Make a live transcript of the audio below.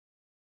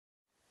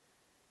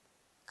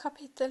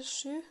Kapittel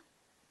 7.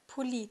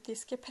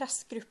 Politiske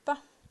pressgrupper.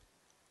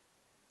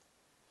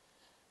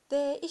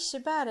 Det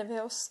ikke bare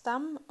ved å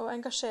stemme og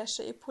engasjere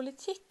seg i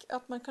politikk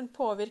at man kan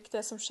påvirke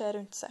det som skjer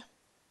rundt seg.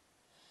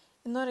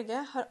 I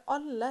Norge har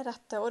alle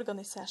rett til å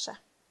organisere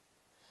seg.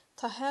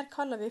 Dette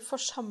kaller vi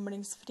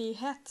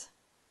forsamlingsfrihet.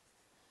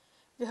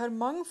 Vi har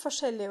mange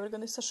forskjellige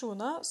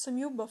organisasjoner som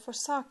jobber for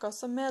saker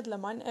som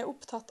medlemmene er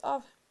opptatt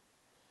av.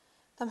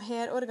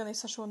 Disse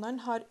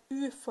organisasjonene har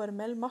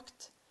uformell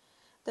makt.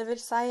 Det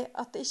vil si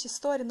at det ikke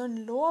står i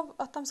noen lov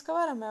at de skal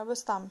være med å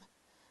bestemme,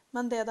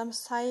 men det de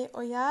sier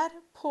og gjør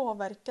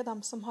påvirker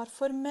dem som har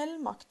formell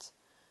makt,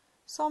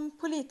 som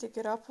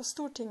politikere på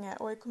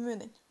Stortinget og i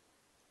kommunen.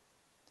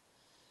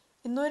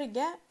 I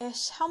Norge er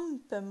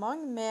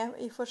kjempemange med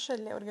i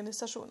forskjellige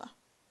organisasjoner.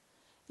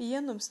 I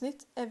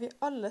gjennomsnitt er vi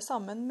alle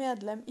sammen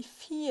medlem i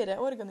 4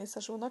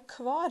 organisasjoner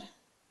hver.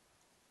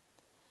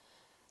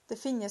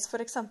 Det finnes for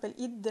eksempel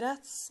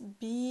idretts-,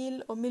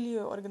 bil- og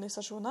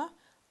miljøorganisasjoner,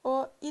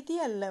 og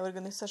ideelle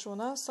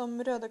organisasjoner som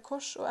Røde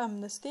Kors og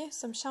Amnesty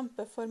som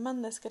kjemper for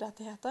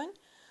menneskerettighetene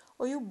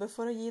og jobber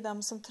for å gi dem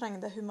som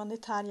trenger det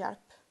humanitær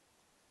hjelp.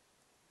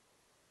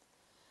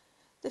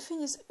 Det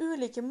finnes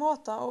ulike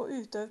måter å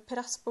utøve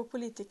press på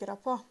politikere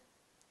på.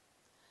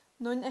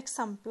 Noen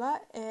eksempler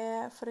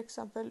er for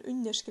eksempel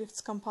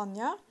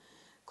underskriftskampanjer,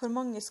 hvor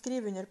mange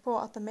skriver under på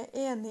at de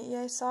er enige i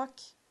en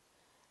sak,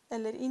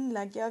 eller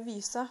innlegg i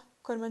aviser,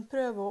 hvor man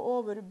prøver å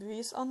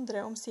overbevise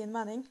andre om sin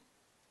mening.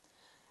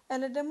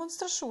 Eller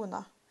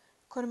demonstrasjoner,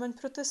 hvor man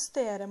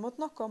protesterer mot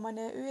noe man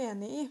er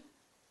uenig i.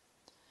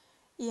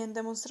 I en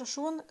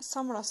demonstrasjon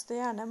samles det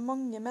gjerne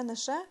mange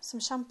mennesker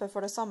som kjemper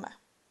for det samme.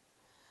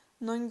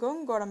 Noen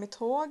ganger går de i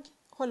tog,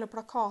 holder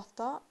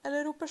plakater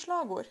eller roper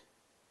slagord.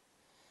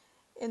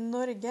 I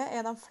Norge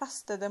er de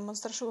fleste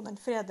demonstrasjonene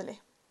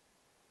fredelige.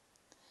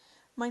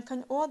 Man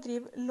kan også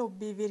drive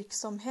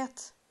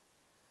lobbyvirksomhet,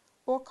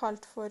 og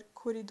kalt for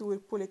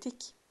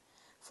korridorpolitikk,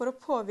 for å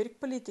påvirke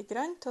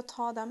politikerne til å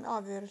ta de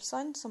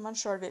avgjørelsene som man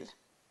selv vil.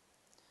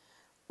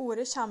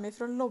 Ordet kommer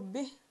fra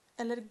lobby,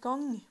 eller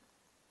gang.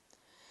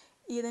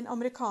 I den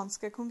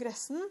amerikanske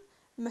kongressen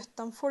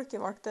møtte de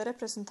folkevalgte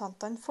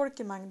representantene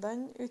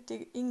folkemengdene ute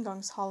i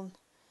inngangshallen,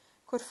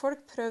 hvor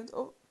folk prøvde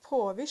å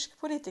påvirke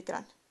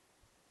politikerne.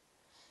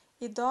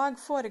 I dag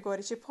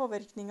foregår ikke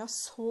påvirkningen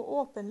så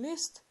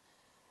åpenlyst.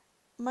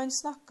 Man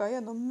snakker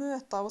gjennom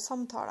møter og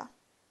samtaler.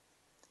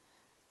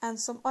 En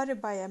som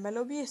arbeider med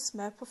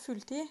lobbyisme på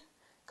fulltid,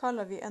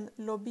 kaller vi en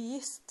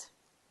lobbyist.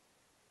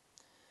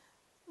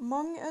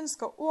 Mange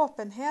ønsker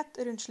åpenhet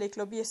rundt slik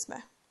lobbyisme,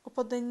 og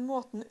på den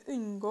måten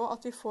unngå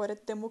at vi får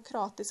et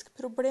demokratisk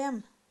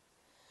problem.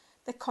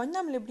 Det kan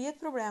nemlig bli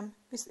et problem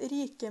hvis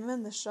rike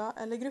mennesker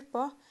eller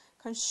grupper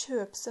kan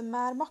kjøpe seg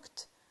mer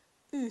makt,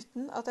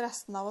 uten at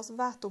resten av oss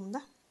vet om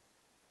det.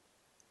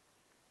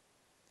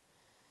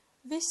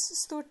 Hvis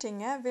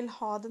Stortinget vil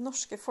ha det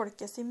norske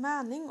folket sin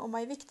mening om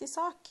en viktig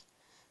sak,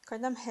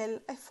 kan de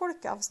holde en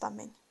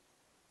folkeavstemning.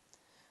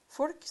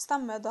 Folk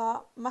stemmer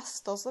da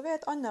mest også ved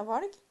et annet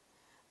valg,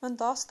 men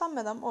da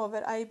stemmer de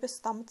over en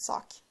bestemt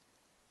sak.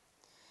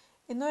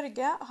 I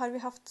Norge har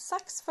vi hatt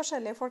 6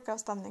 forskjellige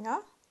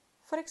folkeavstemninger,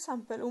 for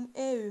eksempel om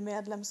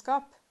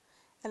EU-medlemskap,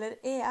 eller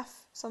EF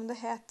som det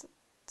het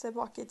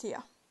tilbake i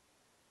tida.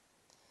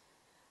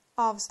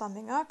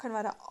 Avstemninger kan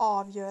være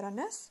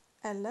avgjørende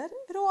eller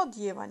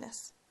rådgivende,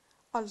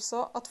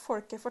 altså at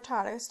folket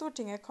forteller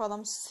Stortinget hva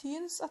de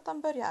synes at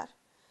de bør gjøre,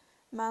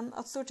 men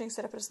at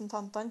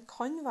stortingsrepresentantene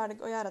kan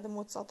velge å gjøre det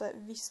motsatte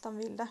hvis de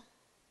vil det.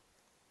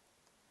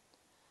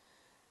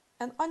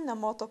 En annen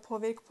måte å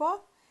påvirke på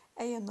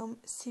er gjennom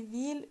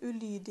sivil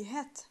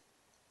ulydighet.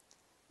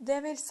 Det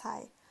vil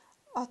si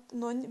at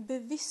noen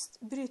bevisst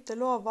bryter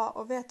lover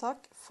og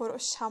vedtak for å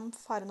kjempe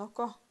for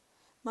noe,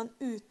 men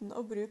uten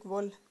å bruke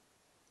vold.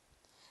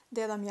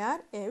 Det de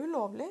gjør er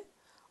ulovlig,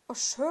 og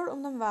selv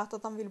om de vet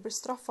at de vil bli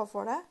straffet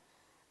for det,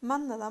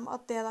 mener de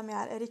at det de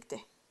gjør er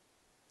riktig.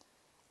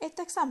 Et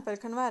eksempel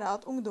kan være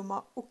at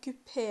ungdommer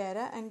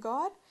okkuperer en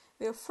gard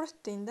ved å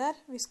flytte inn der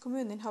hvis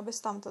kommunen har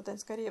bestemt at den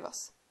skal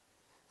rives,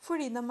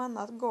 fordi de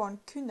mener at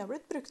gården kunne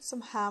blitt brukt som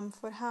hjem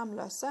for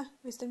hjemløse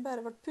hvis den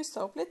bare ble pusset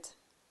opp litt.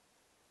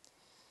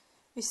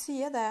 Vi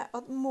sier det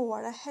at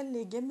målet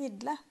helliger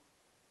middelet.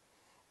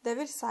 Det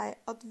vil si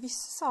at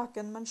hvis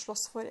saken man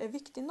slåss for er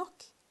viktig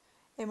nok,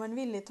 er man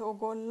villig til å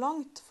gå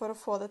langt for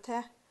å få det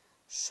til,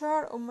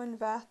 selv om man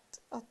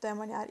vet at det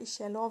man gjør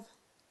ikke er lov.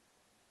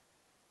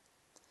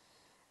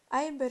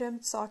 En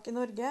berømt sak i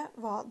Norge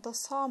var da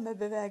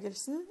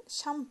samebevegelsen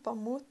kjempet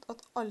mot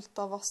at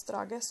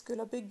Altavassdraget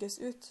skulle bygges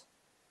ut.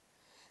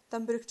 De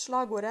brukte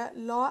slagordet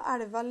 «La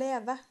elva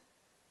leve».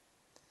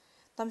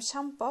 De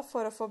kjempet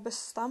for å få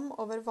bestemme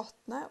over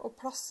vannet og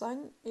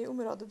plassene i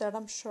området der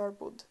de selv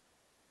bodde.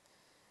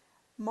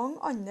 Mange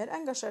andre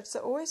engasjerte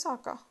seg også i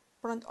saken,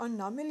 blant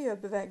annet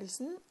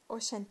miljøbevegelsen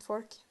og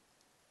kjentfolk.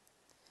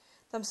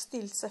 De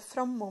stilte seg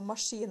fremme om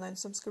maskinene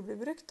som skulle bli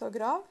brukt til å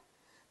grave,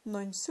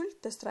 noen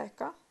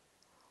sultestreiker,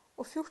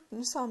 og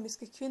 14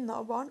 samiske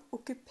kvinner og barn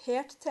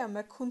okkuperte til og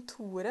med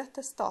kontoret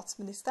til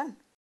statsministeren.